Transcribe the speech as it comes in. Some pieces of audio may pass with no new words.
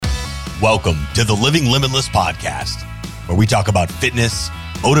Welcome to the Living Limitless podcast, where we talk about fitness,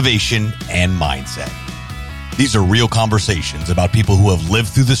 motivation, and mindset. These are real conversations about people who have lived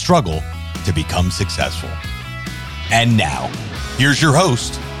through the struggle to become successful. And now, here's your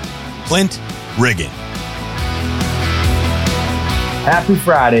host, Clint Riggin. Happy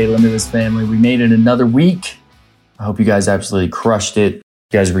Friday, Limitless family. We made it another week. I hope you guys absolutely crushed it. You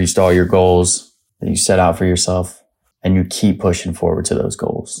guys reached all your goals that you set out for yourself, and you keep pushing forward to those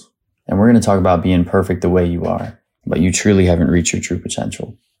goals. And we're going to talk about being perfect the way you are, but you truly haven't reached your true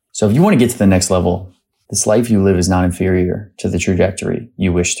potential. So if you want to get to the next level, this life you live is not inferior to the trajectory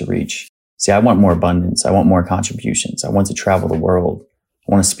you wish to reach. See, I want more abundance. I want more contributions. I want to travel the world.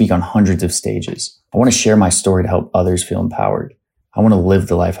 I want to speak on hundreds of stages. I want to share my story to help others feel empowered. I want to live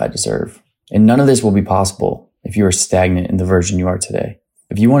the life I deserve. And none of this will be possible if you are stagnant in the version you are today.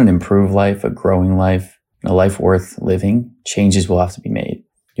 If you want an improved life, a growing life, and a life worth living, changes will have to be made.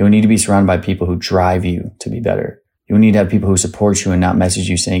 You'll need to be surrounded by people who drive you to be better. You'll need to have people who support you and not message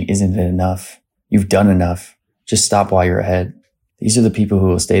you saying, "Isn't it enough? You've done enough. Just stop while you're ahead." These are the people who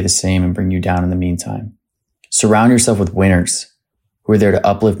will stay the same and bring you down in the meantime. Surround yourself with winners who are there to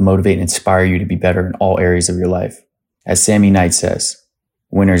uplift, motivate, and inspire you to be better in all areas of your life. As Sammy Knight says,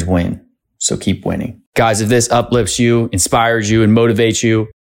 winners win, so keep winning. Guys, if this uplifts you, inspires you, and motivates you,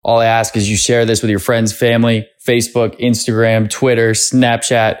 all I ask is you share this with your friends, family, Facebook, Instagram, Twitter,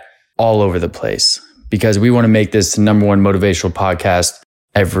 Snapchat, all over the place. Because we want to make this the number one motivational podcast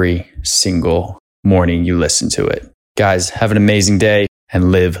every single morning you listen to it. Guys, have an amazing day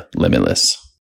and live limitless.